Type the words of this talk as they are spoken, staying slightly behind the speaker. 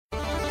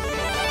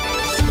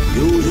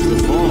Use the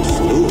Force,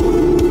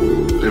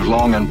 Luke. Live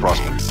long and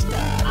prosper.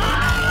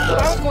 I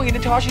was going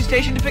into Toshi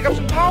Station to pick up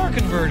some power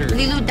converters.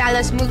 Lilu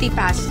Dallas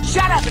Multipass.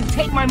 Shut up and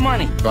take my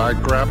money. By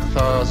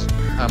Grabthar's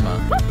hammer.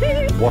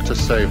 What a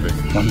saving.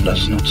 One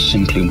does not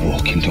simply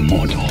walk into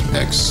Mordor.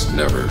 X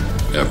never,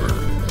 ever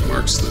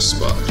marks the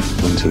spot.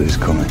 Winter is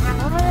coming.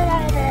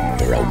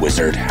 You're a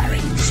wizard, Harry.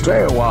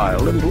 Stay a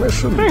while and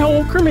listen. Hey,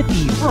 old Kermit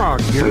the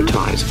Frog here. Bow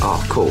ties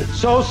are cool.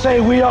 So say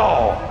we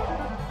all.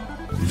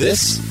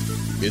 This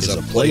is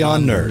a Play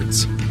on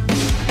Nerds.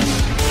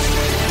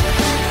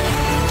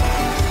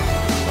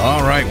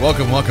 All right,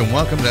 welcome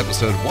to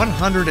episode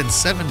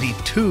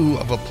 172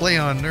 of A Play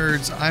on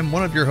Nerds. I'm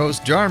one of your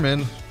hosts,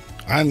 Jarman.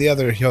 I'm the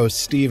other host,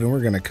 Steve, and we're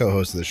going to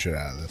co-host the shit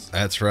out of this.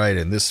 That's right,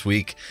 and this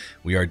week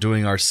we are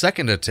doing our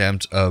second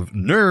attempt of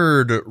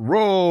Nerd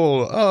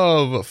Roll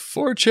of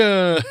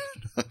Fortune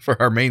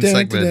for our main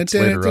segment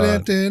later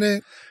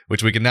on,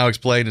 which we can now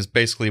explain is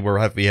basically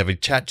where we have a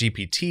chat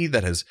GPT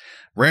that has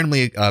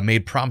randomly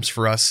made prompts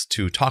for us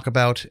to talk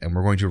about, and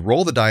we're going to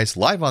roll the dice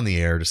live on the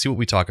air to see what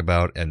we talk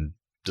about and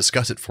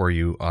discuss it for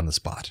you on the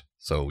spot.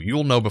 So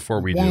you'll know before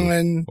we do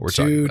what we're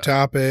talking about. 2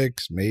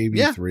 topics,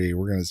 maybe 3.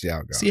 We're going to see how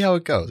it goes. See how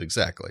it goes,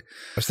 exactly.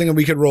 I was thinking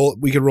we could roll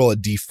a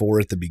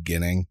D4 at the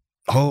beginning.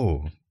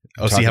 Oh,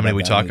 see how many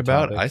we talk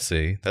about? Topics. I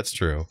see. That's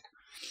true.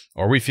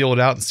 Or we feel it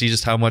out and see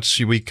just how much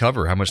should we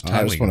cover, how much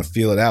time I just want to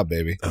feel it out,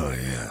 baby. Oh,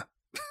 yeah.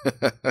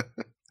 But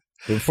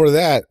before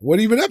that, what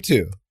have you been up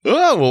to?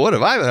 Oh, well, what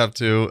have I been up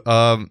to?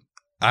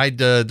 I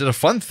did a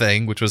fun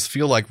thing, which was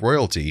Feel Like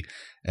Royalty,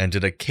 and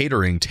did a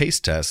catering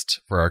taste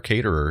test for our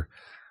caterer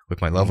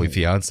with my lovely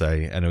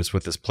fiance, and it was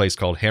with this place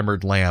called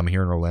Hammered Lamb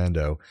here in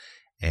Orlando,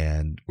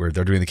 and where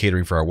they're doing the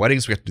catering for our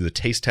weddings. We have to do the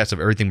taste test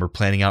of everything we're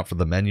planning out for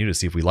the menu to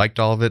see if we liked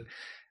all of it,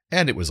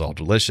 and it was all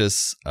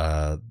delicious.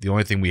 The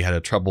only thing we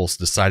had trouble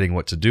deciding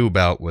what to do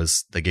about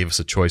was they gave us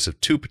a choice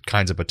of 2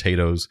 kinds of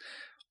potatoes.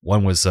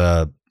 One was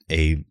a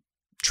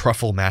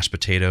truffle mashed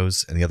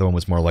potatoes, and the other one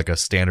was more like a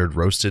standard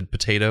roasted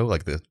potato,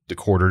 like the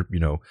quartered,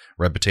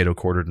 red potato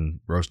quartered and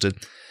roasted.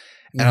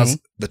 And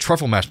the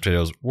truffle mashed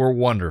potatoes were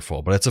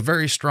wonderful, but it's a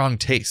very strong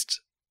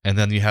taste. And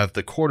then you have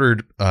the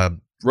quartered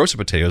roasted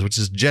potatoes, which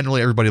is generally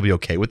everybody will be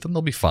okay with them.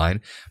 They'll be fine.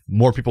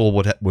 More people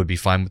would be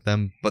fine with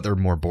them, but they're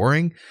more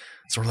boring.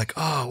 So we're like,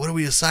 oh, what do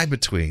we decide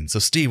between? So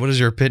Steve, what is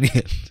your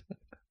opinion?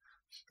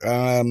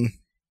 I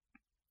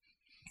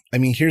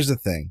mean, here's the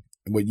thing.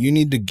 What you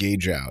need to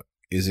gauge out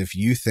is if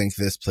you think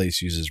this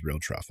place uses real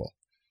truffle.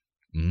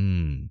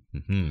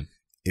 Mm-hmm.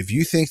 If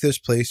you think this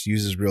place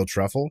uses real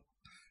truffle,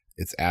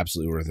 it's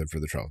absolutely worth it for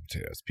the truffle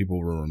potatoes.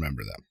 People will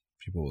remember them.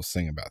 People will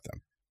sing about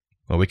them.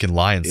 Well, we can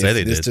lie and say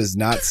they did. This does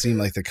not seem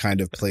like the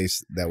kind of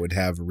place that would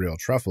have real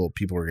truffle.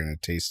 People are going to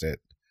taste it.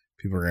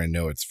 People are going to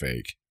know it's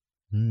fake.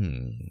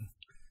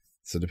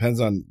 So it depends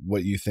on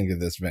what you think of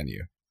this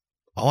venue.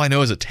 All I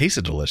know is it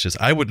tasted delicious.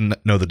 I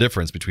wouldn't know the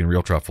difference between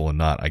real truffle and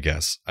not, I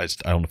guess. I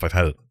don't know if I've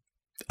had it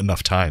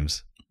enough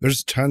times.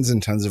 There's tons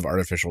and tons of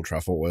artificial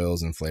truffle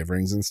oils and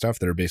flavorings and stuff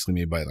that are basically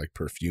made by like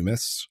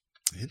perfumists.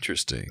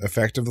 Interesting.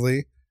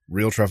 Effectively.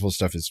 Real truffle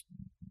stuff is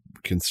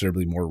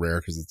considerably more rare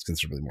because it's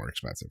considerably more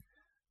expensive.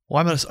 Well,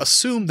 I'm going to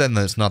assume then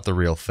that it's not the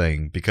real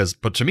thing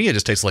but to me, it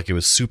just tastes like it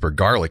was super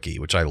garlicky,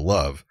 which I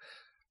love.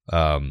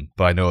 But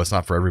I know it's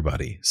not for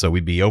everybody. So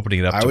we'd be opening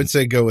it up. I would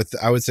say go with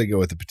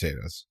the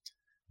potatoes.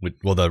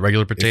 The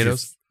regular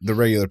potatoes? The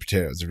regular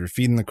potatoes. If you're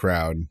feeding the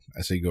crowd,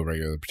 I say go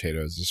regular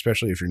potatoes,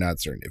 especially if you're not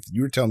certain. If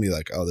you were telling me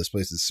like, oh, this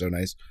place is so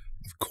nice,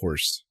 of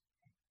course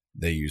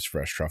they use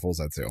fresh truffles,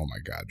 I'd say, oh my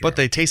God. But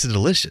they tasted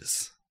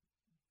delicious.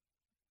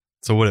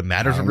 So would it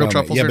matter if real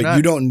truffles or not? Yeah, but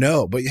you don't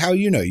know. But how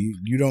you know?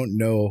 You don't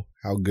know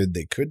how good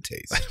they could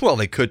taste. Well,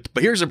 they could.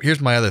 But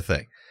here's my other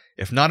thing.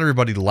 If not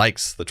everybody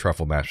likes the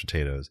truffle mashed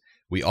potatoes,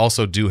 we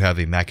also do have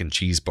a mac and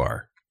cheese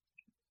bar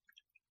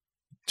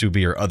to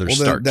be your other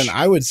starch. Then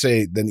I would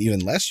say then even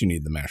less you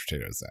need the mashed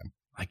potatoes then.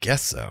 I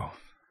guess so.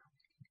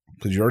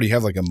 Because you already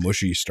have like a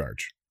mushy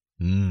starch.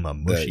 A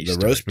mushy starch.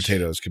 The roast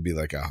potatoes could be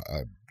like a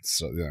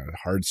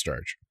hard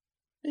starch.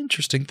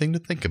 Interesting thing to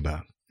think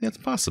about. Yeah, it's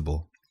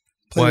possible.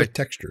 Play with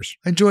textures.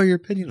 I enjoy your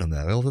opinion on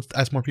that. I'll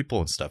ask more people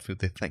and stuff what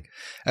they think.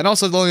 And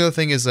also the only other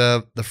thing is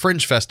the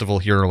Fringe Festival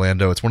here in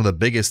Orlando. It's one of the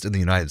biggest in the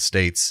United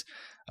States.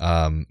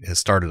 Has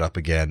started up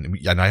again.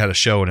 And I had a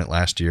show in it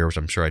last year, which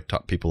I'm sure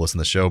people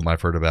listening to the show might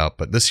have heard about.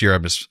 But this year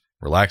I'm just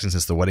relaxing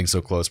since the wedding's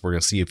so close. We're going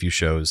to see a few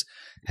shows,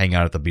 hang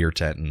out at the beer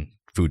tent and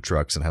food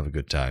trucks and have a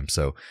good time.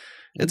 So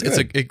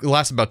it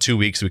lasts about 2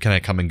 weeks. We kind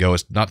of come and go.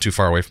 It's not too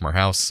far away from our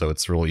house, so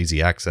it's real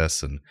easy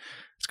access and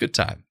it's a good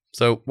time.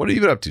 So what have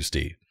you been up to,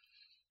 Steve?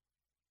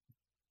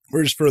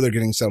 We're just further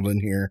getting settled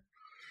in here.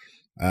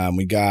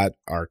 We got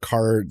our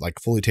card like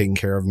fully taken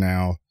care of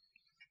now.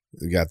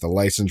 We got the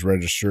license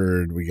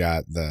registered. We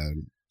got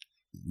the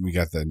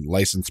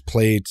license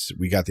plates.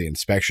 We got the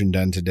inspection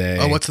done today.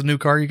 Oh, what's the new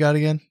car you got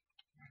again?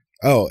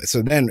 Oh,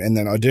 so then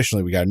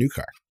additionally we got a new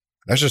car.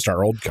 That's just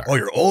our old car. Oh,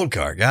 your old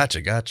car.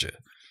 Gotcha.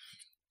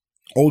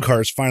 Old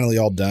car is finally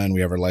all done. We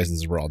have our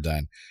licenses. We're all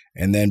done.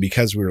 And then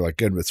because we were like,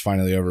 good, it's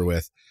finally over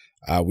with.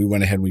 We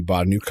went ahead and we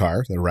bought a new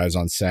car that arrives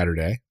on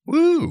Saturday.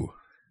 Woo!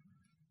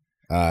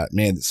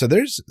 Man,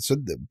 we're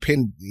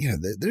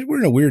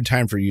in a weird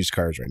time for used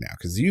cars right now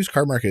because the used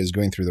car market is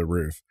going through the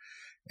roof.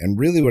 And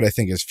really what I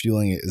think is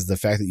fueling it is the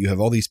fact that you have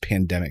all these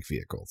pandemic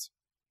vehicles.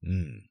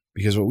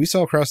 Because what we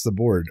saw across the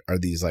board are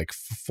these like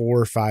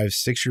 4, 5,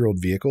 6-year-old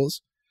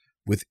vehicles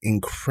with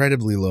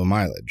incredibly low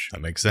mileage.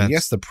 That makes sense. And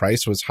yes, the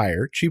price was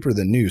higher, cheaper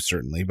than new,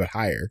 certainly, but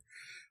higher.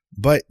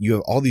 But you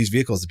have all these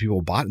vehicles that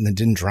people bought and then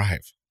didn't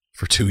drive.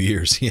 For 2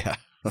 years, yeah.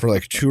 For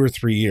like 2 or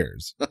 3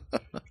 years.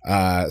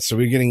 So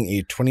we're getting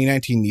a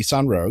 2019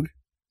 Nissan Rogue.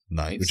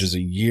 Nice. Which is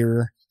a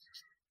year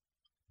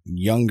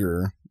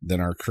younger than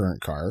our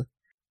current car.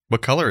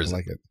 What color is I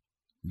like it?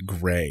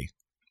 Gray.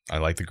 I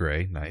like the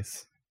gray.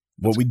 Nice.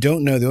 What we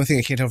don't know, the only thing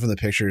I can't tell from the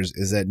pictures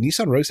is that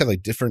Nissan Rogues have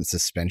like different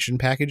suspension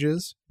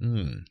packages.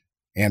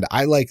 And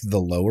I like the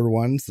lower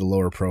ones, the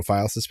lower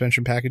profile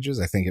suspension packages.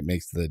 I think it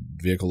makes the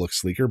vehicle look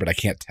sleeker, but I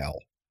can't tell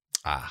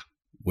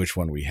which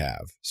one we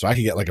have. So I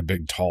could get like a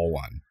big tall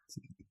one.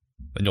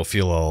 Then you'll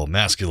feel all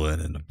masculine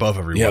and above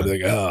everyone. Yeah,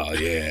 be like, oh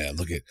yeah,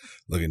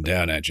 looking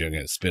down at you. I'm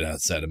gonna spit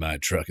outside of my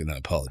truck and then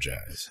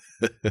apologize.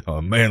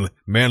 Oh, manly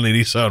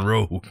Nissan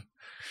Rogue.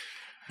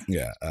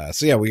 Yeah.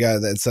 So yeah, we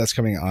got that. So that's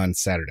coming on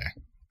Saturday.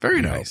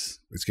 Very nice.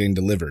 It's getting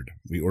delivered.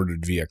 We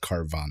ordered via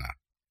Carvana.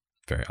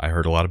 I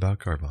heard a lot about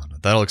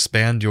Carvana. That'll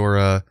expand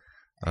your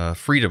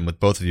freedom with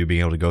both of you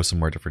being able to go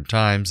somewhere at different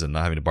times and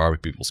not having to borrow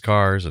people's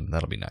cars, and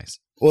that'll be nice.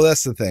 Well,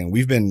 that's the thing.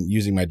 We've been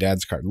using my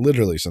dad's car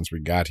literally since we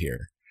got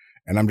here.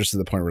 And I'm just at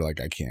the point where like,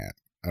 I can't,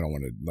 I don't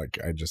want to like,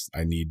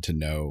 I need to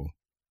know.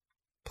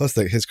 Plus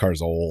his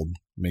car's old,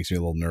 makes me a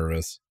little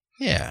nervous.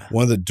 Yeah.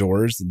 One of the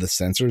doors, the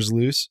sensor's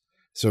loose.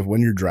 So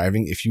when you're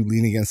driving, if you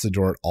lean against the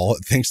door, all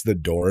it thinks the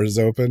door is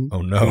open.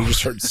 Oh no. And it just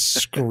starts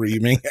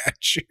screaming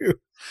at you.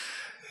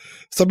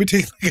 Somebody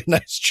takes like a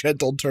nice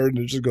gentle turn and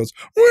it just goes.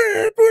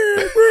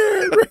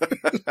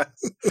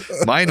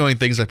 My annoying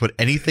thing is I put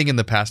anything in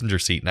the passenger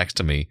seat next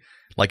to me.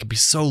 Like it'd be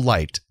so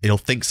light, it'll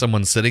think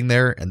someone's sitting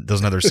there and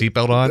doesn't have their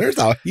seatbelt on. There's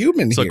a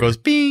human so here. It goes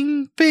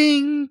bing,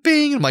 bing,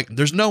 bing. I'm like,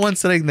 there's no one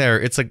sitting there.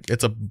 It's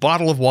a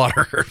bottle of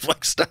water.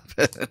 Like stop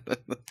it.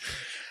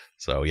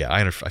 So yeah,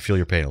 I feel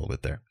your pain a little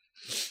bit there.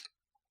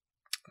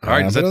 All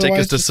right, does that take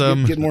us to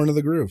some get more into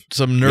the groove?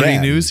 Some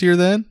nerdy news here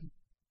then?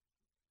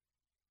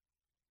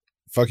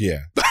 Fuck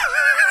yeah.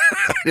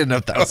 I didn't know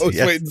if that was I was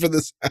waiting for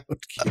the sound.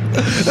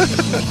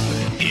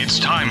 It's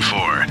time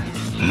for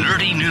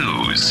Nerdy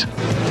News.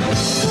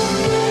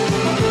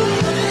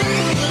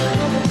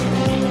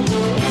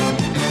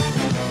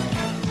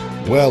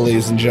 Well,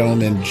 ladies and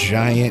gentlemen,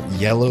 giant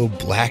yellow,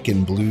 black,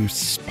 and blue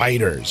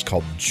spiders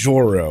called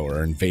Joro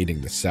are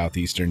invading the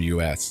southeastern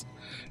U.S.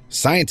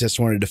 Scientists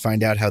wanted to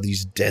find out how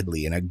these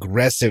deadly and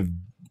aggressive,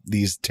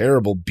 these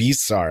terrible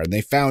beasts are, and they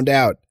found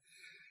out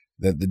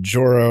that the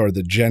Joro are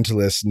the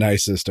gentlest,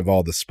 nicest of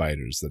all the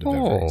spiders that have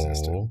ever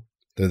existed.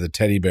 They're the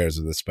teddy bears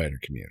of the spider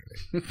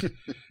community.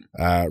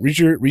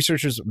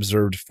 Researchers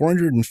observed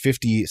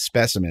 450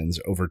 specimens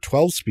over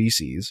 12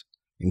 species,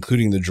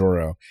 including the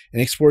Joro,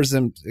 and exposed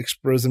them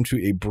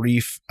to a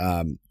brief,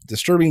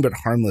 disturbing but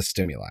harmless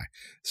stimuli.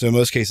 So in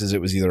most cases,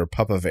 it was either a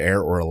puff of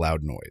air or a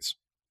loud noise.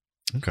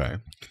 Okay.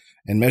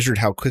 And measured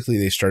how quickly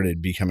they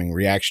started becoming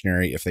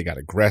reactionary, if they got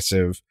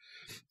aggressive.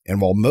 And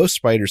while some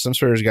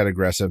spiders got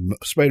aggressive,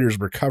 most spiders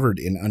recovered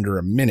in under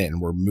a minute and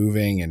were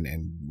moving and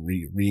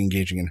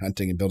re-engaging in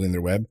hunting and building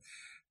their web.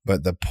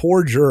 But the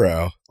poor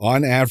Joro,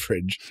 on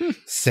average,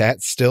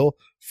 sat still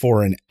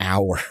for an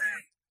hour.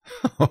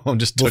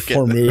 Just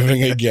before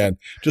moving again.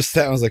 Just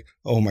sat and was like,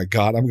 oh my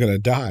God, I'm going to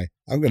die.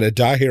 I'm going to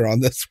die here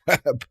on this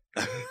web.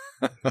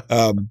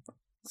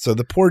 So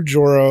the poor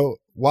Joro,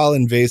 while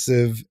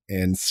invasive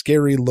and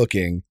scary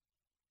looking,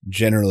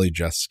 generally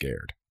just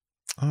scared.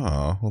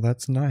 Oh, well,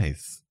 that's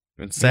nice.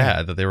 It's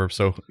sad that they were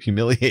so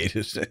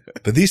humiliated.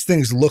 But these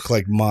things look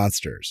like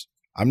monsters.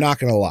 I'm not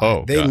going to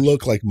lie. They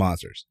look like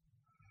monsters.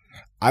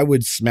 I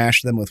would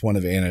smash them with one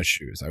of Anna's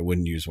shoes. I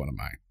wouldn't use one of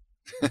mine.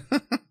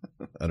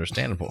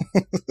 Understandable.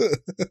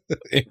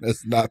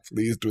 Anna's not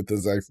pleased with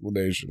this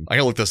explanation. I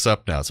gotta look this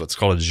up now. So it's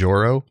called a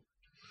Joro?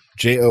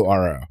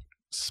 Joro.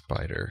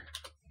 Spider.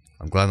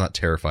 I'm glad I'm not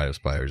terrified of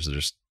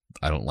spiders.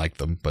 I don't like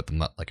them, but I'm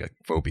not like a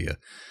phobia.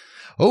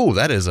 Oh,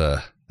 that is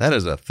a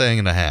thing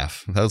and a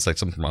half. That was like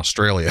something from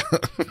Australia.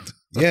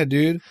 Yeah,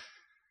 dude.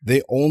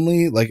 They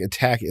only like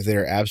attack if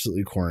they're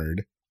absolutely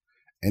cornered.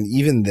 And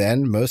even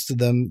then, most of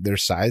them, their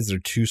fangs are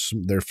too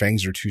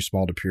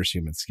small to pierce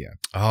human skin.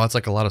 Oh, it's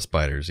like a lot of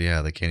spiders.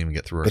 Yeah, they can't even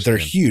get through our skin. But they're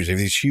huge. They have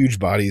these huge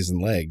bodies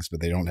and legs, but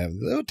they don't have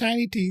little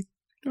tiny teeth.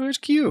 Oh, it's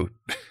cute.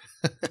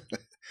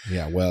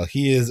 Yeah, well,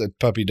 he is a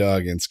puppy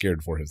dog and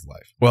scared for his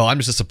life. Well, I'm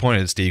just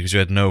disappointed, Steve, because you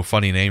had no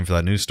funny name for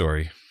that news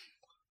story.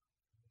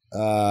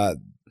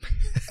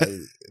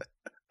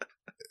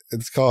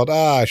 It's called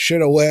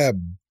Shit a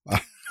Web.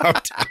 I'm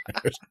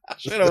tired.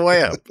 Shit a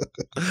web.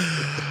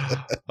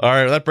 All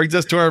right, that brings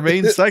us to our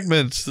main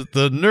segment,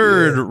 the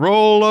Nerd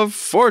Roll of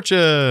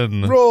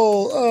Fortune.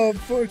 Roll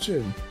of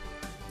Fortune.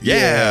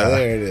 Yeah,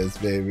 there it is,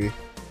 baby.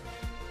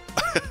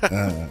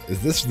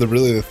 Is this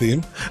really the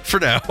theme? For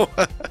now.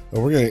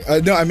 We're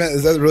gonna. No, I meant,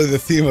 is that really the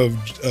theme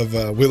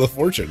of Wheel of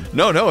Fortune?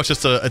 No, it's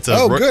just it's a.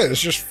 Oh, good.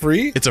 It's just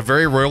free. It's a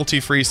very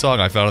royalty-free song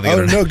I found on the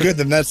internet. internet. Oh, no, good.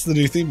 Then that's the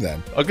new theme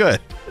then. Oh, good.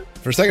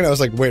 For a second, I was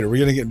like, wait, are we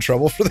gonna get in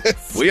trouble for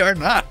this? We are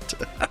not.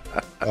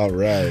 All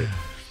right.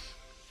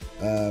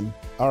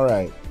 All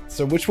right.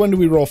 So which one do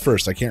we roll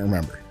first? I can't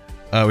remember.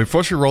 We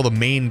first roll the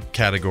main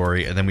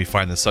category, and then we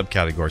find the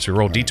subcategory. So we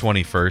roll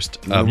D20 first.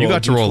 You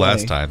got to roll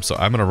last time, so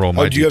I'm going to roll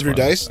my D20. Do you have your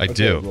dice? I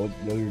do.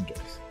 Roll your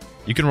dice.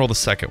 You can roll the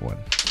second one.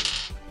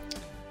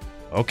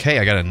 Okay,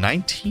 I got a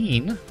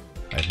 19.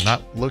 I have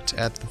not looked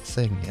at the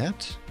thing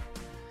yet.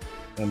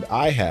 And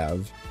I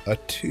have a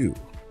 2.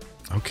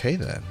 Okay,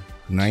 then.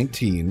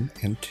 19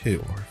 and 2.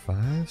 4,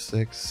 5,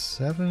 6,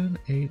 7,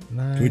 8,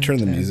 9. Can we turn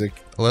 10, the music?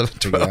 11,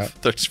 12,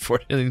 13,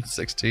 14,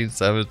 16,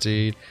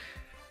 17,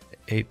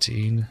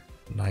 18,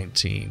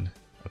 19.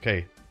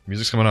 Okay,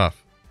 music's coming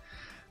off.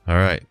 All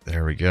right,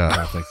 there we go.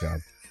 Oh, thank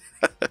God.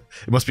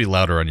 It must be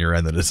louder on your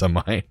end than it is on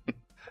mine.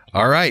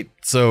 All right,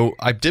 so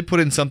I did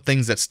put in some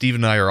things that Steve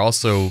and I are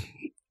also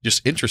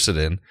just interested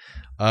in.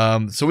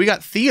 So we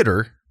got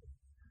theater.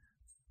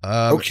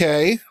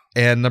 Okay.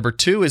 And number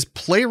 2 is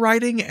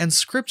playwriting and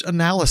script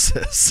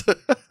analysis.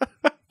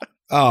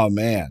 Oh,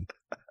 man.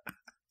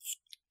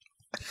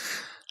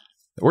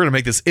 We're going to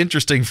make this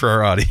interesting for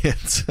our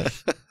audience.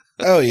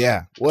 Oh,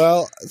 yeah.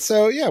 Well,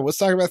 so, yeah, let's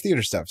talk about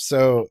theater stuff.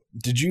 So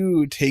did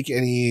you take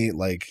any,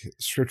 like,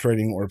 script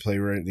writing or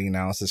playwriting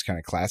analysis kind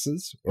of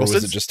classes? Or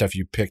was it just stuff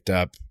you picked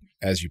up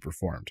as you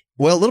performed?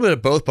 Well, a little bit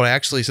of both, but I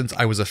actually, since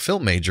I was a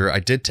film major,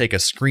 I did take a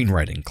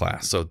screenwriting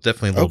class. So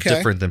definitely a little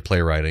different than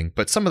playwriting,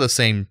 but some of the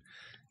same,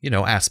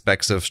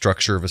 aspects of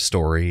structure of a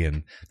story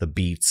and the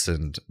beats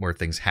and where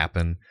things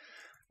happen.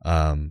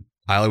 I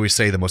always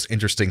say the most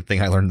interesting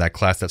thing I learned in that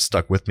class that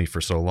stuck with me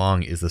for so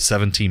long is the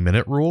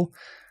 17-minute rule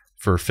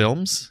for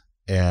films.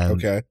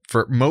 And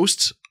for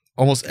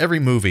almost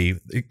every movie,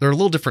 they're a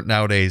little different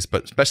nowadays,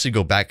 but especially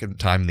go back in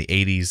time in the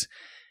 80s.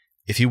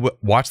 If you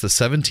watch the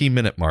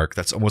 17-minute mark,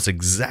 that's almost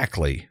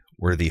exactly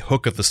where the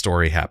hook of the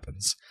story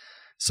happens.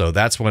 So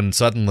that's when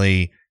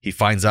suddenly he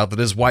finds out that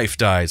his wife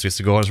dies. He has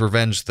to go on his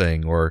revenge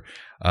thing, or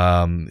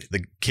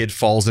the kid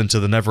falls into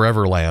the Never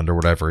Ever Land or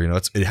whatever.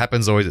 It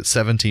happens always at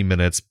 17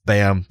 minutes.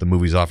 Bam, the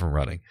movie's off and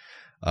running.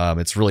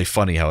 It's really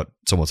funny how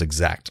it's almost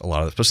exact. A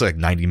lot of, especially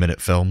like 90-minute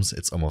films,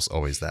 it's almost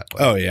always that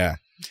way. Oh yeah.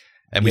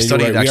 And we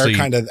studied actually. We are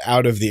kind of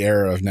out of the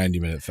era of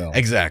 90-minute films.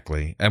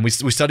 Exactly. And we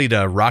studied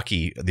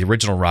Rocky, the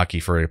original Rocky,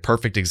 for a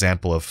perfect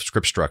example of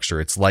script structure.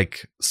 It's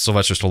like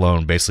Sylvester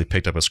Stallone basically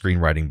picked up a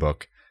screenwriting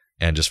book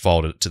and just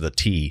followed it to the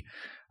T.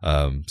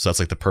 So that's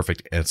like the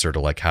perfect answer to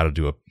like how to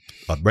do a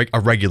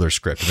regular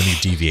script, and then you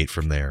deviate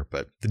from there.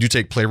 But did you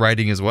take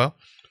playwriting as well?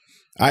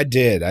 I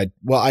did. I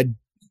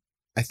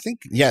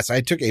think, yes,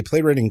 I took a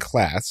playwriting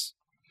class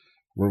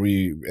where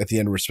we, at the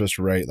end, were supposed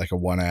to write like a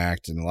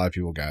 1-act, and a lot of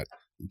people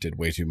did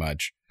way too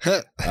much.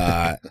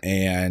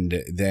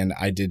 And then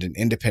I did an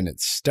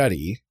independent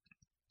study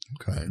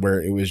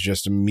where it was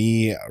just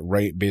me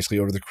basically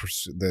over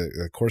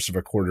the course of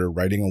a quarter,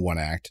 writing a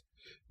 1-act,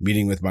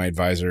 meeting with my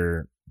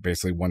advisor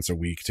basically once a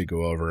week to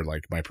go over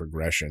like my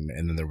progression.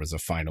 And then there was a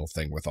final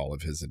thing with all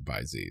of his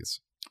advisees.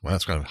 Well,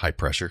 that's kind of high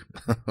pressure.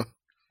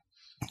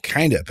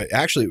 Kind of, but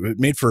actually it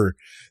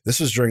this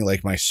was during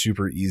like my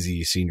super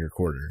easy senior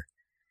quarter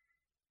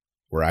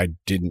where I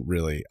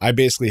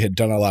basically had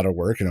done a lot of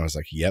work and I was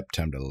like, yep,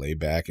 time to lay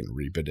back and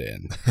reap it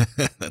in.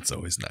 That's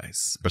always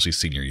nice, especially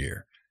senior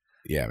year.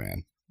 Yeah,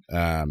 man.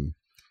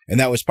 And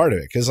that was part of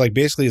it. Cause like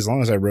basically as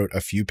long as I wrote a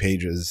few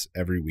pages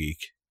every week,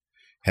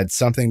 had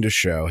something to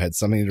show, had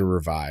something to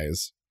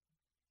revise,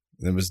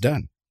 and it was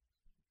done.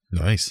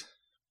 Nice.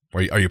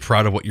 Are you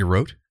proud of what you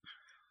wrote?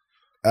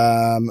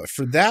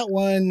 For that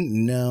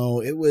one,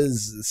 no, it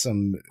was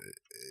some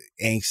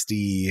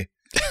angsty,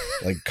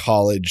 like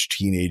college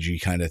teenagey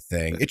kind of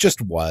thing. It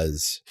just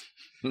was.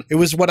 It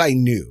was what I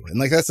knew. And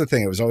like, that's the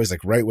thing. It was always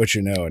like, write what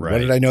you know. And what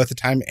did I know at the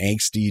time?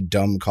 Angsty,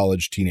 dumb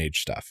college teenage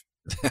stuff.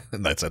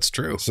 That's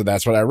true. So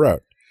that's what I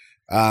wrote.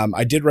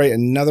 I did write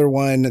another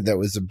one that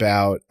was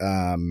about,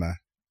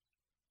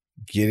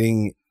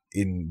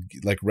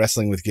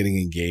 wrestling with getting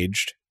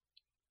engaged,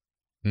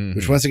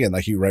 which once again,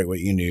 like you write what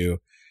you knew.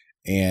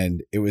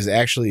 And it was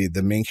actually,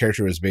 the main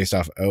character was based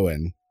off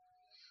Owen,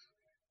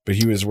 but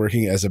he was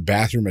working as a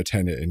bathroom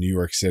attendant in New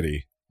York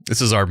City.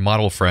 This is our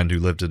model friend who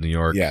lived in New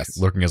York,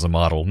 working as a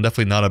model.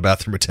 Definitely not a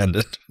bathroom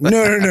attendant. No.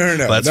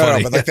 That's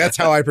funny. But like that's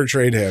how I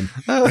portrayed him.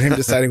 And him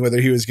deciding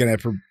whether he was going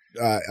to,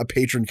 a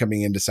patron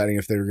coming in deciding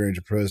if they were going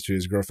to propose to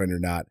his girlfriend or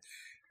not.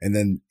 And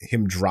then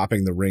him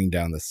dropping the ring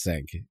down the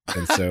sink.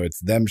 And so it's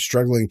them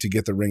struggling to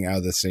get the ring out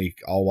of the sink,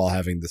 all while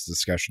having this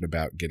discussion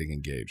about getting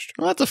engaged.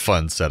 Well, that's a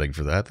fun setting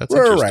for that. That's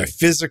interesting. Right.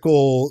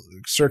 Physical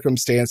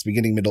circumstance,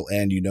 beginning, middle,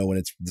 end. You know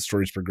when the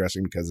story's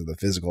progressing because of the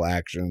physical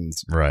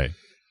actions. Right.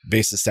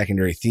 Base a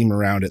secondary theme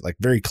around it. Like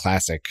very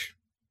classic,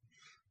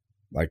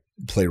 like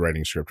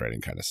playwriting, script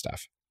writing kind of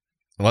stuff.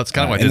 Well, that's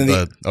kind of what I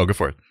did. Go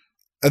for it.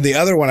 And the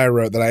other one I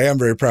wrote that I am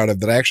very proud of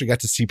that I actually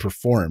got to see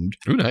performed.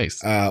 Ooh,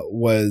 nice.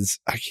 Was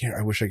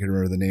I wish I could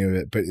remember the name of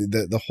it, but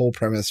the whole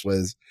premise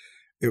was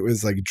it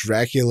was like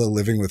Dracula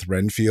living with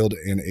Renfield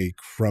in a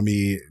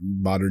crummy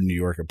modern New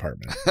York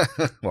apartment.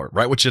 Or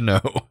write what you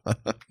know.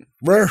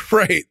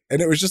 Right.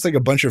 And it was just like a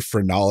bunch of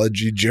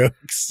phrenology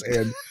jokes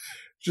and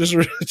just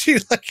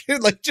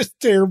like just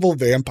terrible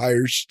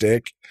vampire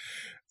shtick.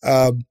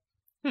 And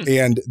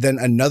then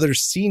another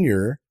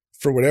senior,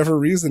 for whatever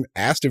reason,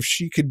 asked if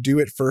she could do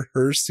it for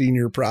her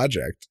senior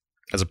project.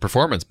 As a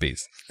performance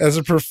piece. As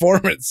a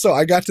performance. So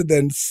I got to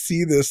then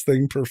see this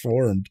thing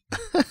performed.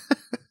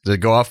 Did it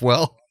go off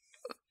well?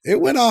 It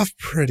went off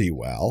pretty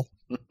well.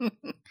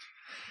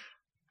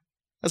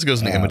 As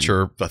goes an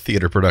amateur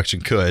theater production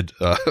could.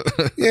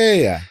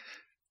 Yeah.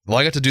 Well,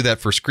 I got to do that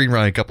for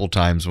screenwriting a couple of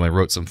times when I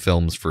wrote some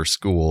films for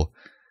school.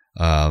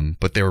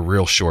 But they were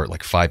real short,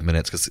 like 5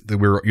 minutes, because we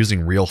were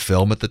using real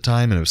film at the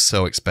time and it was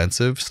so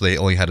expensive. So they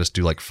only had us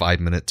do like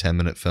 5-minute,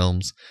 10-minute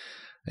films,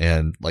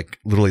 and like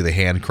literally the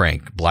hand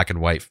crank black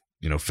and white,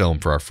 film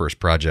for our first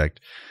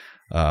project.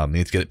 You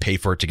need to pay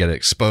for it to get it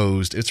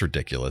exposed. It's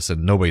ridiculous.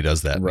 And nobody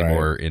does that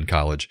anymore in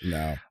college.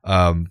 No.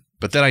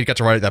 But then I got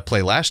to write that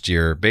play last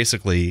year.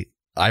 Basically,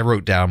 I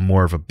wrote down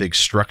more of a big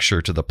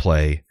structure to the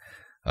play.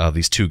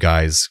 These two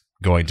guys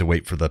going to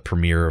wait for the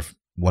premiere of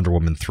Wonder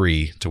Woman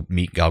 3 to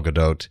meet Gal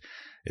Gadot.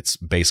 It's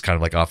based kind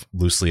of like off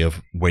loosely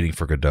of Waiting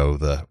for Godot,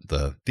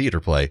 the theater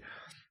play.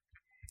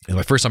 And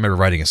my first time ever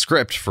writing a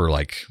script for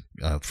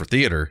for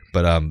theater.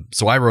 But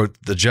so I wrote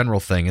the general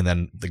thing, and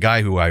then the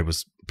guy who I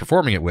was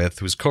performing it with,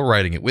 who's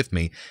co-writing it with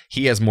me,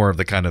 he has more of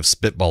the kind of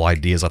spitball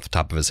ideas off the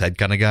top of his head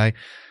kind of guy.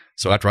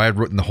 So after I had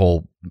written the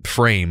whole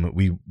frame,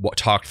 we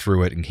talked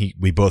through it, and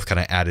we both kind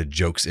of added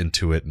jokes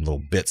into it and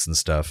little bits and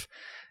stuff.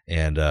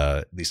 And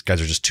these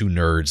guys are just two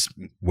nerds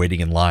waiting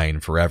in line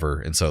forever.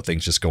 And so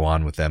things just go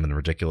on with them and the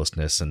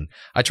ridiculousness. And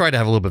I try to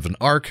have a little bit of an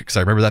arc because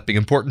I remember that being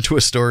important to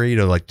a story.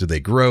 Like, do they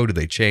grow? Do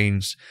they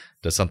change?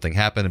 Does something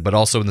happen? But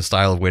also in the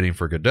style of Waiting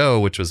for Godot,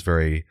 which was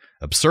very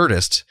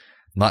absurdist.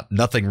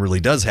 Nothing really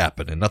does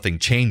happen and nothing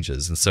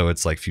changes. And so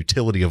it's like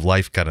futility of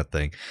life kind of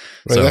thing.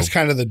 Right, so that's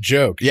kind of the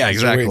joke. Yeah,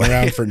 exactly. They're waiting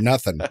around for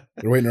nothing.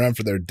 They're waiting around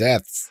for their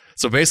deaths.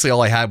 So basically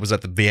all I had was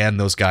at the end,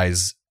 those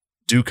guys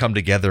do come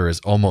together as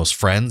almost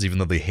friends, even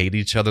though they hate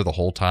each other the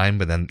whole time.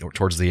 But then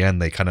towards the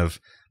end, they kind of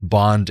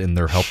bond in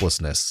their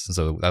helplessness.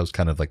 So that was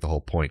kind of like the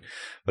whole point.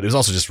 But it was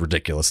also just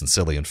ridiculous and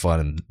silly and fun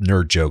and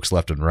nerd jokes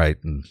left and right.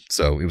 And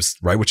so it was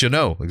write what you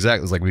know. Exactly.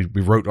 It was like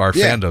we wrote our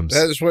fandoms.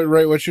 That's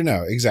write what you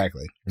know.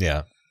 Exactly.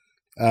 Yeah.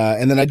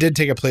 And then I did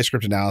take a play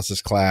script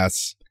analysis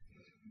class,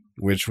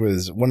 which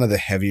was one of the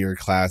heavier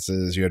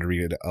classes. You had to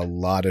read a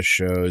lot of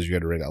shows. You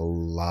had to write a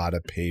lot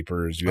of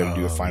papers. You had to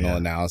do a final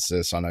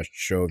analysis on a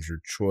show of your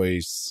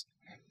choice.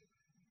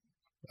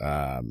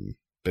 But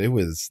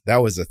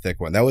that was a thick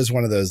one. That was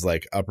one of those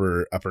like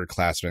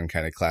upperclassmen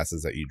kind of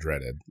classes that you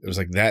dreaded. It was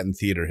like that in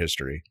theater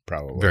history,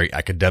 probably. Very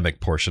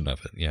academic portion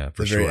of it. Yeah,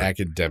 for sure. Very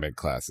academic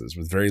classes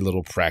with very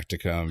little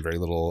practicum, very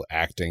little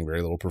acting,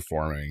 very little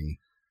performing.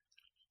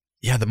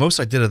 Yeah, the most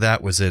I did of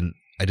that was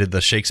I did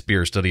the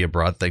Shakespeare study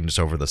abroad thing just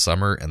over the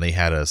summer, and they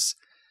had us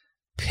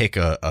pick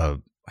I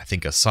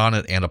think a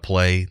sonnet and a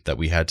play that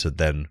we had to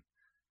then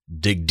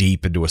dig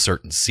deep into a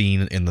certain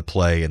scene in the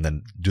play and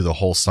then do the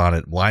whole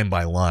sonnet line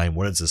by line.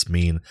 What does this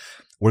mean?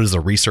 What does the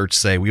research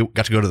say? We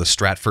got to go to the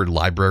Stratford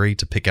Library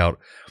to pick out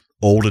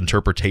old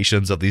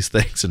interpretations of these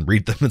things and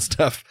read them and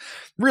stuff.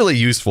 Really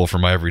useful for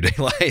my everyday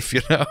life,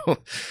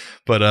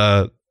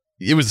 But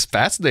it was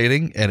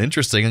fascinating and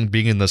interesting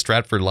being in the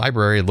Stratford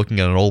Library and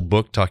looking at an old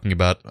book talking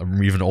about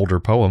an even older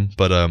poem.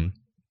 But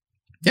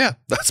yeah,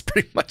 that's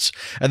pretty much.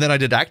 And then I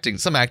did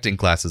some acting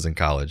classes in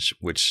college,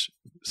 which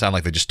sound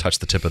like they just touched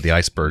the tip of the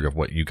iceberg of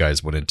what you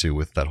guys went into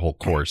with that whole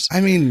course.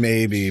 I mean,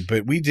 maybe,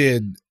 but we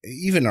did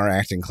even our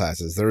acting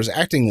classes. There was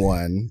acting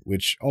 1,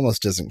 which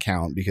almost doesn't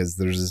count because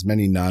there's as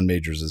many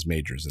non-majors as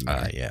majors in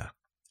there.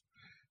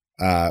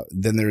 Yeah.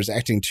 Then there's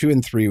acting 2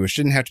 and 3, which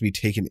didn't have to be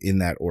taken in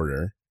that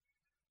order.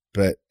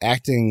 But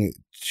acting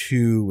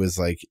 2 was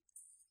like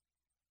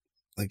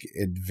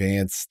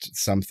advanced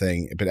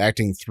something, but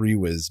acting 3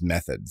 was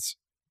methods.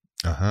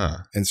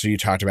 And so you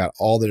talked about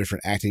all the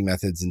different acting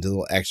methods and did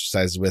little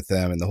exercises with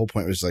them. And the whole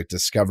point was like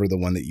discover the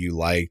one that you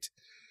liked.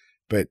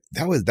 But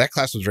that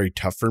class was very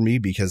tough for me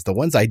because the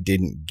ones I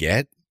didn't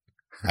get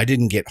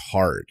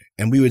hard.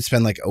 And we would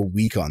spend like a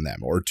week on them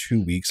or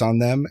 2 weeks on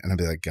them. And I'd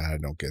be like, God, I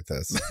don't get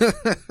this.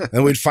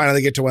 And we'd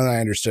finally get to one that I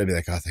understood. I'd be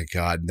like, oh, thank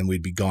God. And then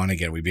we'd be gone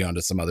again. We'd be on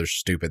to some other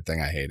stupid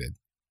thing I hated.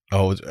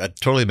 Oh, it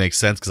totally makes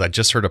sense because I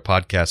just heard a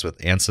podcast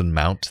with Anson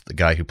Mount, the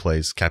guy who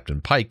plays Captain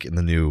Pike in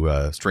the new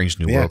Strange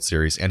New World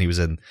series. And he was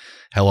in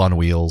Hell on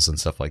Wheels and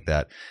stuff like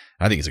that.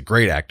 I think he's a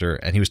great actor.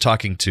 And he was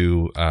talking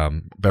to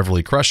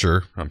Beverly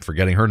Crusher. I'm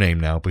forgetting her name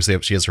now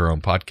because she has her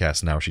own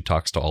podcast now. She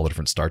talks to all the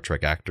different Star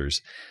Trek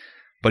actors.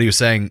 But he was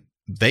saying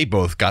they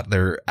both got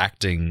the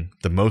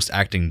most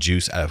acting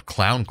juice out of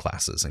clown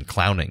classes and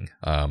clowning.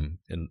 And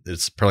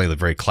it's probably the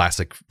very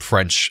classic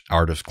French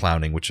art of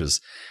clowning, which is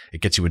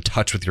it gets you in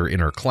touch with your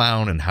inner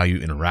clown and how you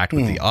interact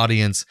with the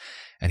audience.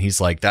 And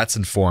he's like, that's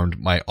informed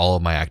all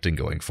of my acting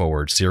going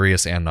forward,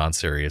 serious and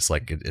non-serious.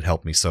 Like it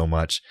helped me so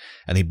much.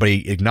 And but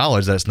he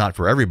acknowledged that it's not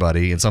for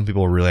everybody. And some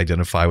people really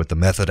identify with the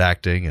method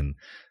acting.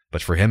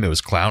 But for him, it was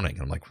clowning.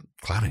 I'm like,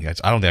 clowning?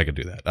 I don't think I could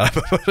do that.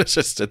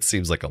 It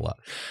seems like a lot.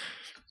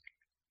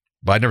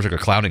 But I never took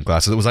a clowning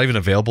class. Was that even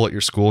available at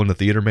your school in the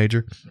theater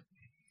major?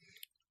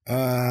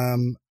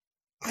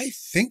 I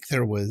think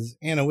there was.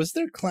 Anna, was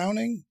there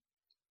clowning?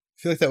 I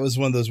feel like that was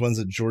one of those ones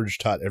that George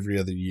taught every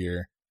other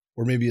year.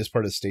 Or maybe as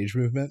part of stage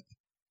movement.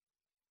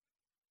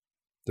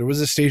 There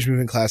was a stage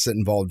movement class that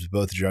involved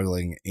both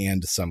juggling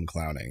and some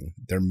clowning.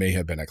 There may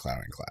have been a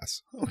clowning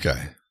class.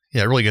 Okay.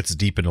 Yeah, it really gets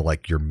deep into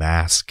like your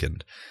mask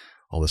and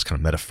all this kind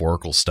of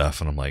metaphorical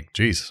stuff. And I'm like,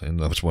 geez, I didn't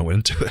know much went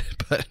into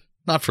it, but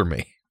not for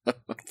me.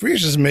 For you,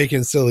 just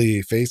making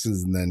silly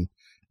faces and then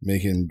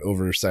making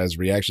oversized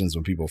reactions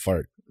when people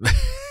fart.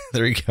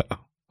 There you go.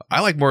 I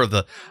like more of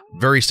the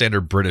very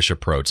standard British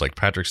approach, like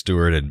Patrick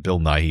Stewart and Bill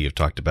Nighy have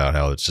talked about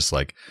how it's just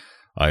like,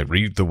 I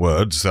read the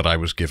words that I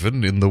was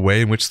given in the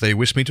way in which they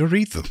wish me to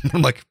read them.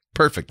 I'm like,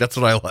 perfect. That's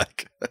what I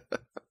like.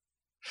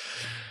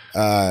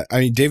 I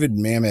mean, David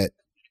Mamet,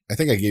 I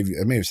think I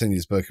may have sent you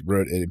this book,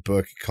 wrote a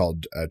book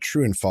called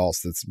True and False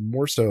that's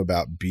more so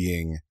about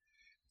being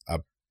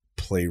a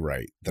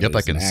playwright. Yep,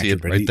 I can see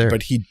it right there.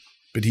 But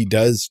he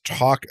does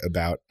talk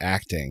about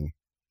acting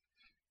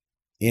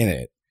in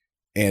it.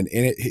 And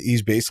in it,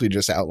 he's basically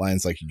just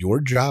outlines like,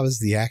 your job as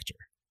the actor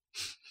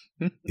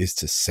is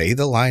to say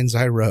the lines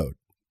I wrote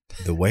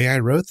the way I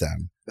wrote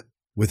them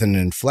with an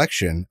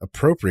inflection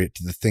appropriate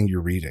to the thing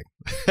you're reading.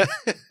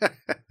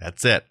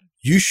 That's it.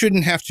 You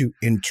shouldn't have to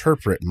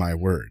interpret my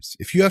words.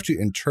 If you have to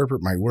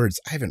interpret my words,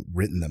 I haven't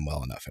written them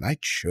well enough, and I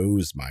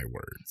chose my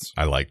words.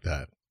 I like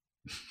that.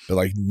 But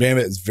like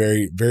Mamet is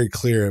very, very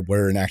clear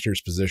where an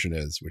actor's position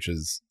is, which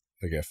is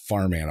like a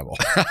farm animal.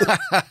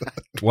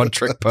 One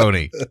trick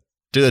pony.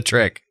 Do the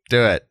trick.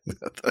 Do it.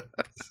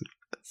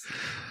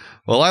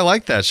 Well, I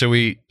like that. Should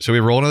we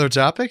roll another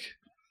topic?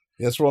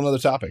 Let's roll another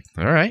topic.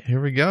 All right,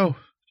 here we go.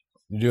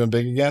 You doing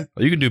big again?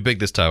 Oh, you can do big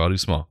this time. I'll do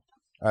small.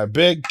 All right,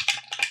 big.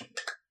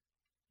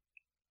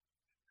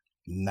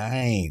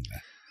 9.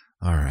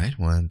 All right,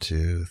 1,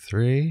 2,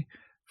 3,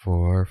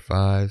 4,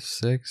 5,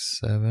 6,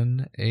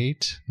 7,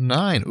 8,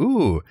 9.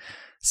 Ooh,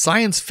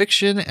 science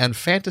fiction and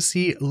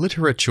fantasy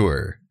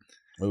literature.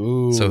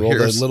 Ooh, so roll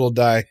that little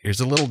die. Here's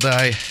a little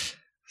die.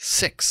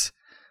 6.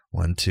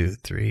 1, 2,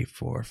 3,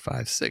 4,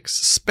 5, 6.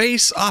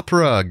 Space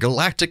opera,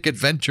 galactic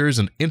adventures,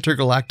 and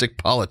intergalactic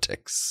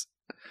politics.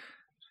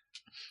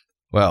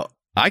 Well,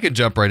 I can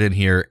jump right in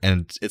here,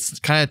 and it's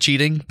kind of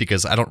cheating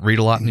because I don't read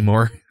a lot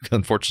anymore,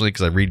 unfortunately,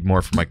 because I read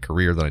more for my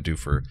career than I do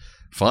for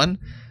fun.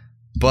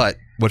 But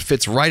what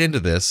fits right into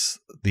this,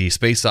 the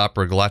space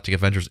opera, galactic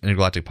adventures,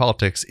 intergalactic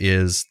politics,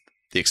 is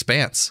The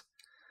Expanse,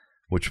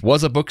 which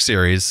was a book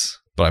series,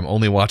 but I'm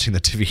only watching the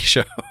TV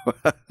show.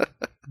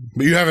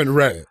 But you haven't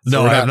read it.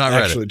 So no, I have not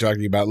read it. Actually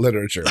talking about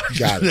literature.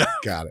 Got it. No,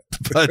 got it.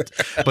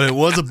 but it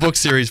was a book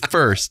series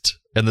first,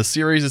 and the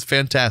series is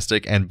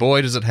fantastic, and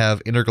boy, does it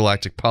have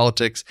intergalactic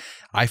politics.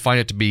 I find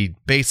it to be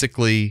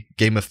basically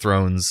Game of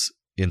Thrones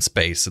in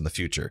space in the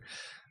future.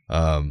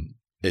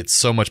 It's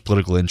so much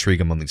political intrigue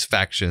among these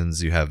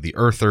factions. You have the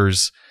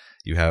Earthers,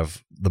 you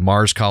have the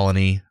Mars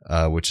colony,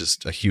 which is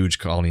a huge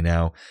colony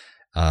now,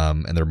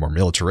 and they're more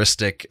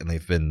militaristic, and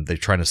they're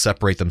trying to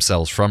separate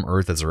themselves from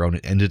Earth as their own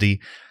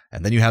entity.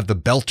 And then you have the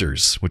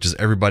Belters, which is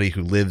everybody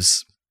who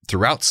lives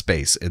throughout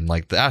space in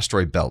like the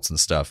asteroid belts and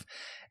stuff.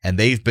 And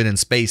they've been in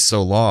space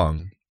so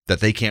long that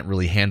they can't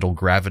really handle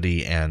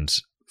gravity and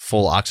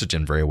full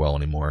oxygen very well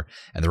anymore.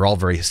 And they're all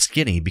very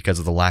skinny because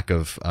of the lack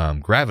of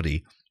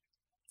gravity.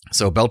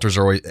 So Belters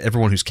are always,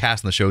 everyone who's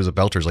cast in the show is a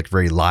Belter is like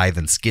very lithe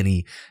and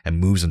skinny and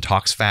moves and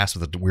talks fast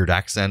with a weird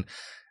accent.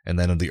 And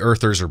then the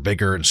Earthers are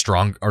bigger and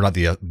strong, or not,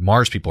 the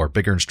Mars people are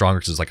bigger and stronger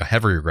because there's like a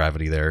heavier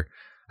gravity there,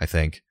 I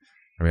think.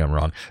 I mean, I'm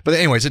wrong. But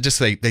anyways, it just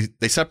they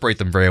separate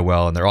them very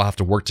well, and they all have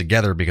to work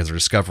together because they're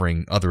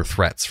discovering other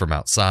threats from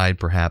outside,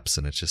 perhaps,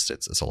 and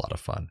it's a lot of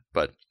fun.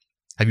 But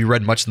have you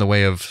read much in the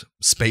way of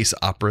space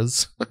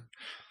operas?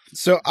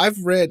 So I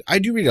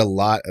do read a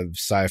lot of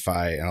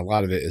sci-fi, and a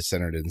lot of it is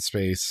centered in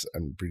space.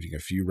 I'm reading a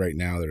few right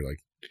now. They're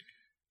like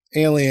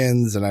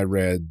Aliens, and I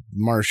read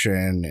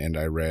Martian, and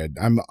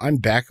I'm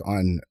back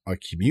on a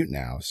commute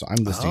now, so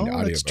I'm listening to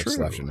audiobooks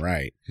left and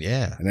right.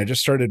 Yeah. And I just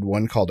started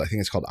one I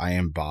think it's called I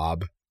Am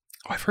Bob.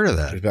 Oh, I've heard of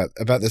that. It's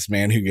about this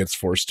man who gets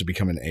forced to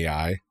become an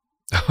AI.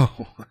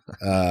 Oh.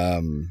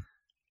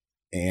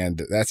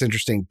 And that's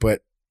interesting.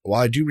 But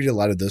while I do read a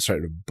lot of those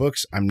sort of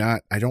books, I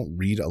don't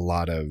read a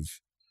lot of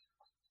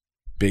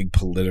big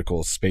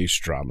political space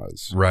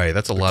dramas. Right.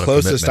 That's a lot of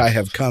closest commitment. I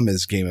have come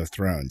is Game of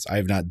Thrones. I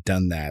have not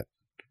done that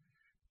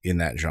in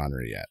that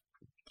genre yet.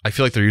 I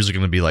feel like they're usually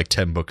going to be like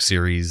 10-book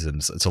series,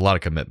 and it's a lot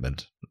of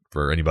commitment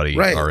for anybody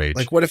our age.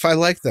 Like, what if I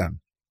like them?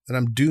 Then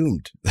I'm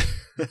doomed.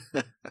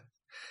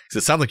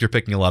 It sounds like you're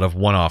picking a lot of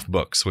one-off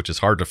books, which is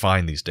hard to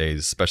find these days,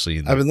 especially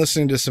I've been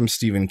listening to some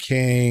Stephen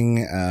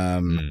King,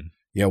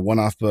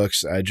 one-off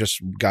books. I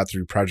just got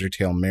through Project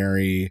Hail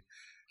Mary.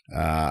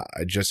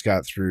 I just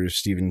got through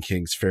Stephen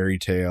King's Fairy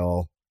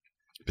Tale.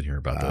 Been hearing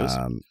about those.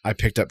 I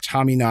picked up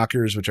Tommy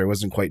Knockers, which I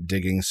wasn't quite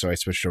digging, so I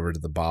switched over to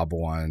the Bob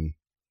one.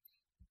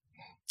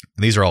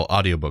 And these are all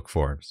audiobook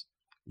forms.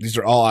 These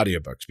are all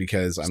audiobooks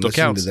because I'm Still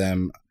listening counts. to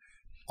them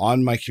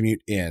on my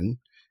commute in.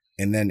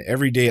 And then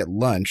every day at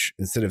lunch,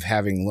 instead of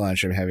having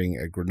lunch, I'm having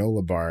a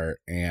granola bar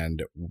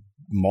and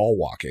mall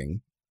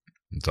walking.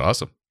 It's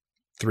awesome.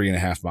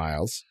 3.5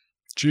 miles.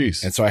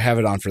 Jeez. And so I have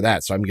it on for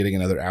that. So I'm getting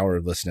another hour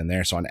of listening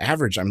there. So on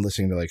average, I'm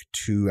listening to like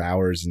 2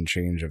 hours and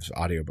change of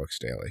audiobooks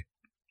daily.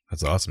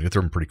 That's awesome. You get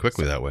through them pretty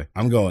quickly that way.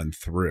 I'm going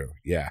through.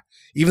 Yeah.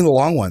 Even the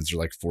long ones are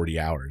like 40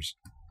 hours.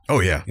 Oh,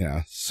 yeah. You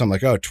know, so I'm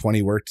like,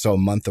 20 work. So a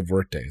month of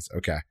work days.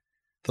 Okay.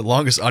 The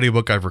longest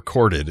audiobook I've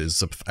recorded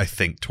is, I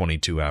think,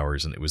 22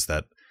 hours. And it was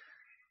that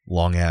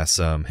long-ass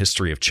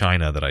history of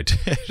China that I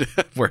did,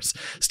 where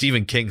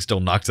Stephen King still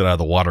knocks it out of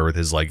the water with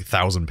his, like,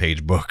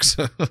 1,000-page books.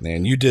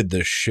 Man, you did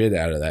the shit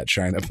out of that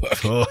China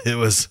book. Oh, it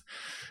was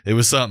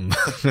something.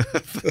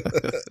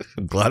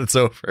 I'm glad it's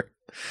over.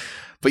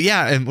 But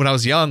yeah, and when I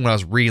was young, when I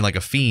was reading like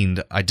a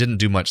fiend, I didn't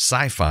do much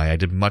sci-fi. I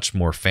did much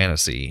more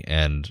fantasy.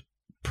 And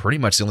pretty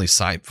much the only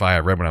sci-fi I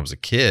read when I was a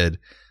kid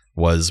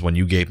was when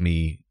you gave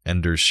me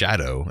Ender's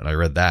Shadow, and I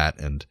read that.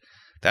 And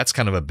that's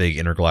kind of a big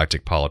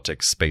intergalactic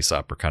politics space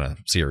opera kind of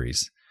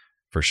series,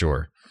 for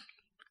sure.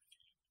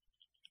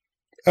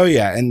 Oh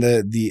yeah, and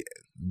and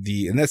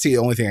that's the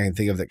only thing I can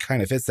think of that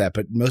kind of fits that,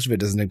 but most of it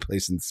doesn't take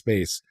place in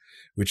space,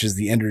 which is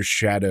the Ender's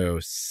Shadow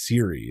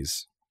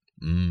series.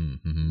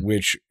 Mm-hmm.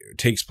 Which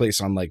takes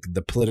place on like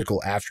the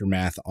political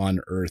aftermath on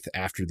Earth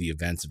after the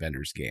events of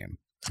Ender's Game.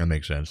 That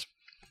makes sense.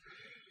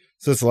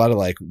 So it's a lot of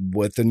like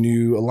what the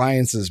new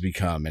alliances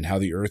become and how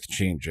the Earth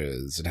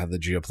changes and how the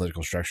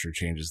geopolitical structure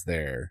changes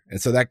there.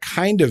 And so that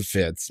kind of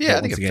fits. Yeah, but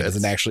I think once it again,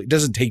 fits. it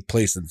doesn't take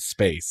place in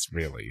space,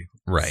 really.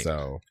 Right.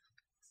 So.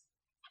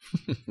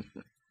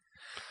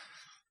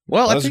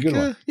 Well, That I was a think,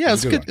 good one. yeah, That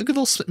was it's a good, good good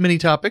little mini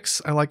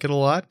topics. I like it a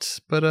lot,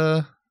 but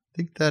I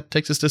think that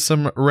takes us to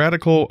some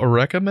radical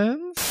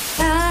recommends.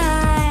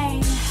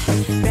 I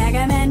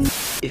recommend.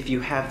 If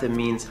you have the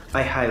means,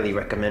 I highly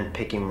recommend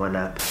picking one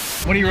up.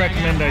 What do you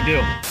recommend I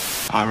do?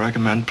 I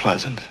recommend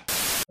Pleasant.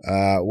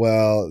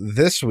 Well,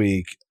 this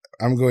week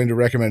I'm going to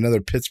recommend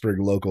another Pittsburgh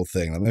local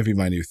thing. That might be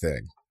my new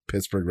thing.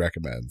 Pittsburgh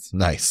recommends.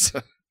 Nice.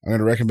 I'm going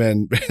to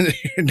recommend,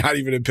 not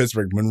even in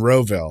Pittsburgh,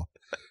 Monroeville.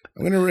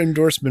 I'm going to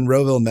endorse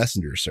Monroeville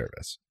Messenger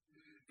Service.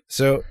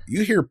 So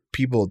you hear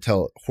people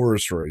tell horror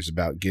stories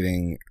about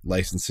getting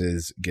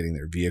licenses, getting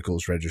their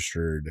vehicles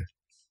registered,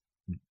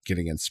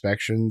 getting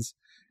inspections.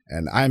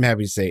 And I'm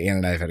happy to say Ann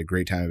and I have had a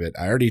great time of it.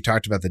 I already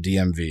talked about the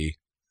DMV.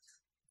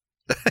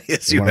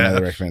 Yes, you one of my have.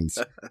 other recommends.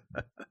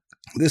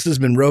 This is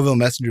Monroeville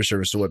Messenger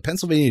Service. So what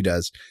Pennsylvania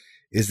does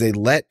is they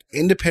let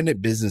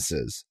independent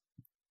businesses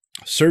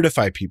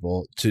certify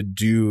people to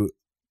do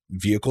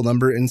vehicle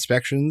number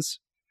inspections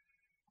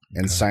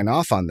and sign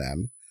off on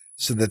them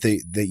so that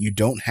that you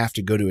don't have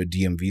to go to a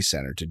DMV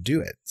center to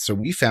do it. So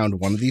we found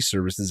one of these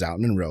services out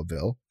in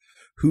Monroeville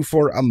who,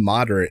 for a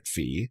moderate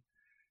fee,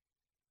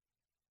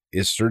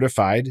 is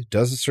certified,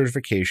 does the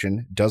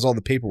certification, does all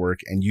the paperwork,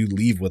 and you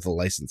leave with a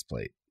license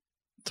plate.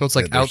 So it's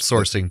like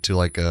outsourcing to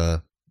like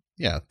a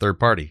third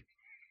party.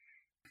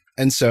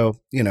 And so,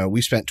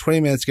 we spent 20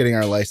 minutes getting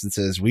our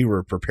licenses. We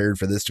were prepared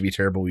for this to be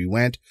terrible. We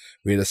went,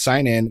 we had to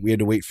sign in. We had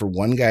to wait for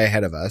one guy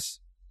ahead of us.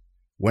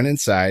 Went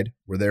inside.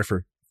 We're there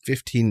for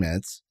 15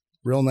 minutes.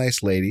 Real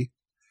nice lady.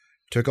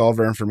 Took all of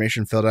our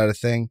information, filled out a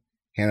thing,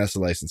 handed us a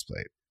license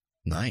plate.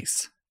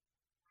 Nice.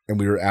 And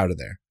we were out of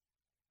there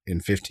in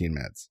 15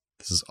 minutes.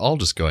 This is all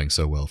just going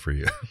so well for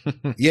you.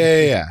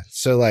 Yeah.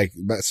 So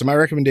my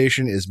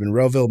recommendation is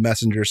Monroeville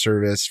Messenger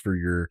Service for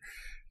your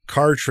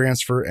car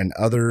transfer and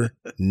other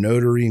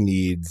notary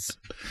needs.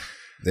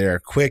 They are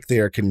quick, they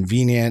are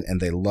convenient, and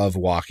they love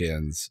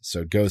walk-ins.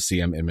 So go see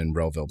them in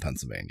Monroeville,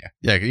 Pennsylvania.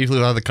 Yeah, you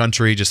live out of the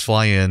country, just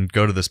fly in,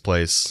 go to this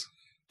place,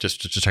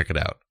 just to check it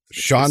out.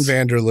 Sean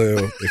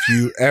Vanderloo, if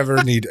you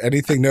ever need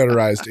anything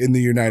notarized in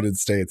the United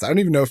States, I don't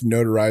even know if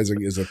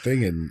notarizing is a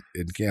thing in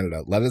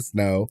Canada. Let us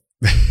know.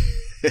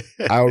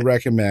 I would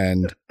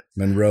recommend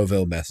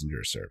Monroeville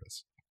Messenger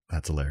Service.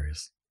 That's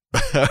hilarious.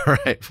 All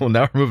right. Well,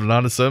 now we're moving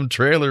on to some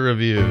trailer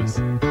reviews.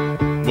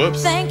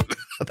 Whoops.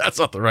 That's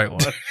not the right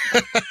one.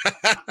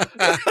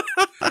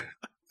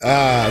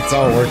 It's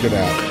all working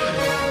out.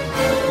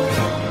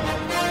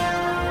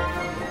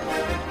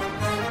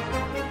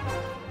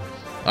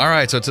 All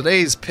right. So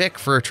today's pick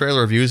for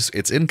trailer reviews,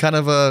 it's in kind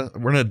of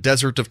we're in a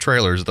desert of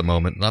trailers at the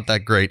moment. Not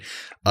that great.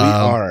 We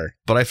are.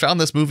 But I found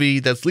this movie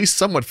that at least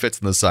somewhat fits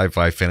in the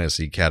sci-fi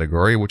fantasy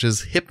category, which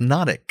is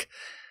Hypnotic.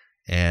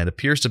 And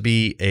appears to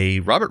be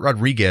a Robert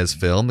Rodriguez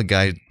film. The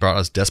guy brought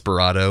us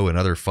Desperado and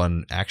other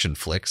fun action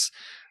flicks,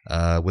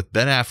 with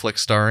Ben Affleck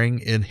starring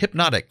in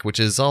Hypnotic, which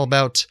is all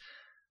about,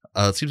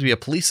 it seems to be a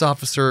police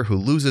officer who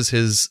loses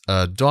his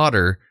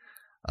daughter,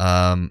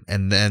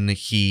 and then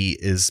he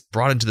is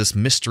brought into this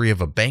mystery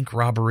of a bank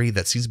robbery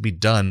that seems to be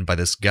done by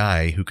this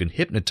guy who can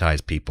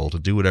hypnotize people to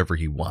do whatever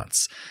he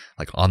wants,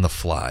 like on the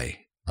fly.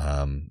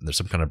 There's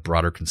some kind of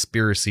broader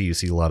conspiracy. You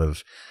see a lot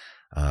of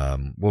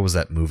what was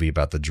that movie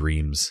about the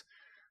dreams?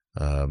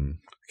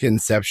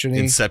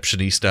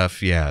 Inception-y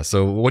stuff. Yeah.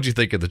 So what'd you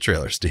think of the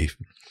trailer, Steve?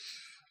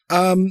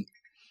 I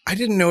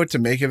didn't know what to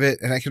make of it,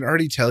 and I can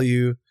already tell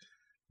you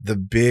the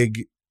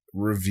big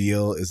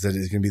reveal is that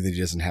it's going to be that he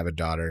doesn't have a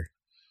daughter.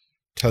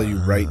 I can tell you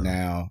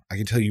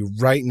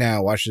right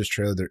now, watch this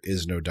trailer, there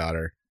is no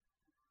daughter.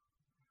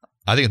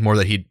 I think it's more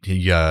that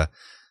he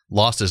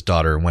lost his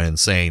daughter and went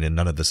insane, and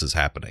none of this is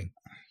happening.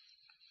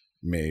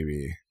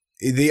 Maybe.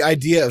 The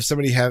idea of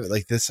somebody having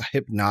like this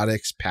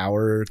hypnotics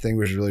power thing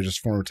was really just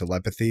form of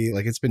telepathy.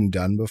 Like it's been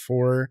done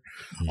before.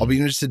 I'll be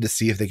interested to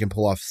see if they can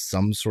pull off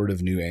some sort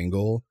of new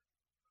angle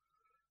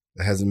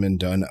that hasn't been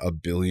done a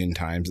billion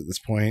times at this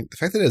point. The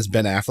fact that it's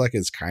Ben Affleck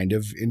is kind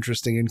of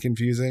interesting and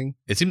confusing.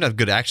 It seemed to have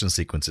good action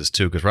sequences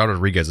too, because Robert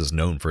Rodriguez is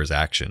known for his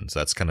actions.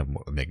 That's kind of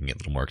making it a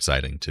little more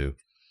exciting too.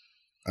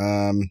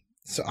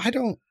 So I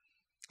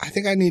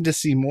think I need to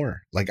see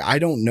more. Like I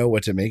don't know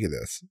what to make of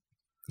this.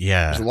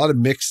 Yeah, there's a lot of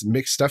mixed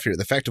stuff here.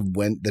 The fact of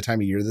when the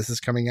time of year this is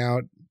coming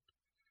out,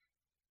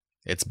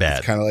 it's bad.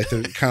 It's kind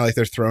of like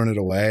they're throwing it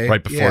away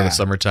right before the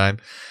summertime.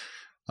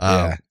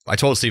 I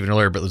told Steven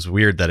earlier, but it was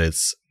weird that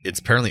it's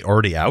apparently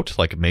already out.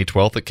 Like May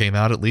 12th, it came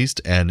out at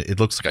least, and it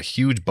looks like a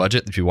huge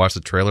budget. If you watch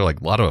the trailer,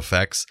 like a lot of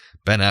effects.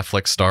 Ben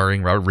Affleck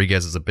starring. Robert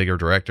Rodriguez is a bigger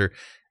director,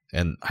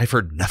 and I've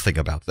heard nothing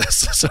about this,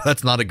 so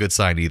that's not a good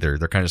sign either.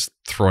 They're kind of just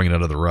throwing it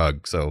under the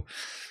rug. So,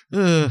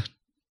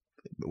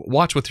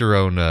 watch with your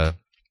own.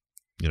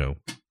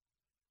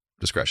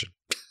 Discretion.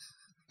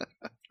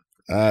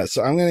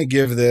 So I'm going to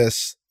give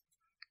this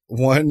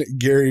one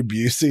Gary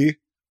Busey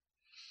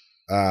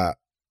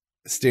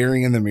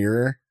staring in the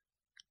mirror,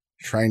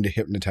 trying to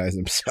hypnotize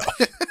himself.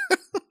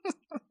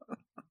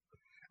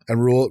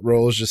 And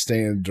Roll is just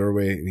staying in the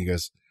doorway, and he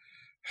goes,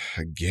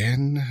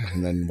 again,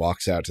 and then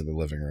walks out to the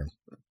living room.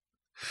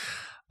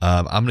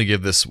 I'm going to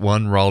give this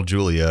one Raul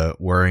Julia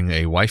wearing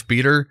a wife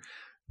beater,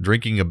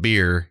 drinking a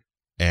beer,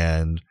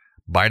 and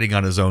biting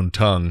on his own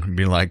tongue,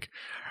 being like,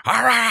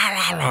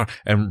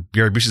 and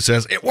Gary Busey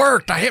says, "It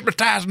worked. I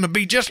hypnotized him to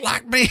be just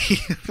like me."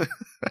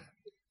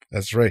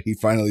 That's right. He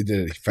finally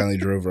did it. He finally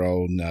drove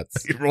Raul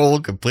nuts. He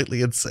rolled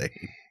completely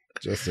insane.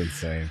 Just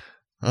insane.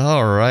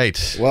 All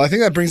right. Well, I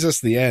think that brings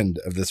us to the end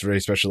of this very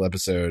special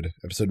episode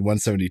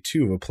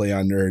 172 of A Play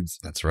on Nerds.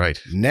 That's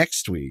right.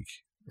 Next week,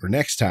 or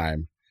next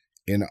time,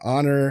 in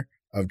honor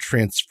of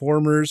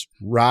Transformers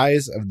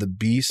Rise of the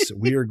Beast,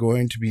 we are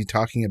going to be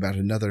talking about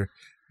another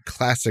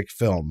classic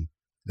film.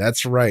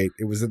 That's right.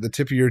 It was at the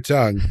tip of your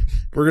tongue.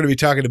 We're going to be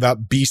talking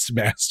about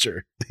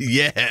Beastmaster.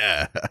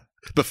 Yeah.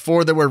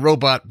 Before there were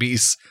robot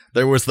beasts,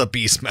 there was the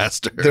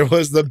Beastmaster. There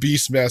was the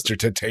Beastmaster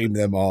to tame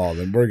them all,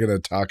 and we're going to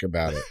talk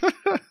about it.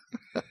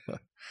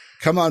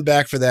 Come on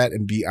back for that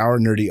and be our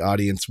nerdy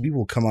audience. We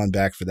will come on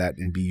back for that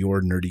and be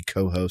your nerdy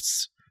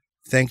co-hosts.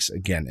 Thanks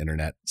again,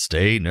 Internet.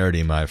 Stay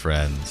nerdy, my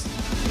friends.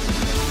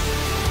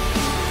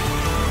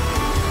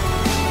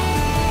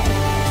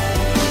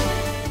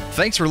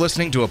 Thanks for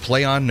listening to A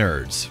Play on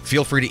Nerds.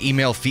 Feel free to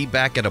email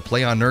feedback at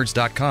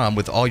aplayonnerds.com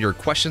with all your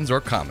questions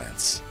or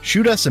comments.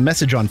 Shoot us a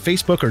message on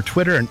Facebook or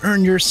Twitter and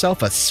earn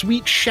yourself a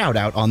sweet shout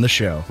out on the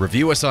show.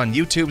 Review us on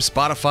YouTube,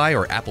 Spotify,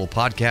 or Apple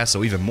Podcasts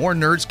so even more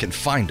nerds can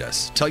find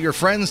us. Tell your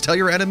friends, tell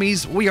your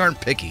enemies, we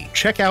aren't picky.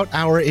 Check out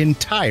our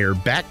entire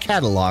back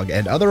catalog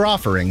and other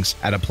offerings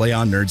at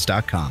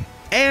aplayonnerds.com.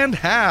 And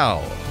how?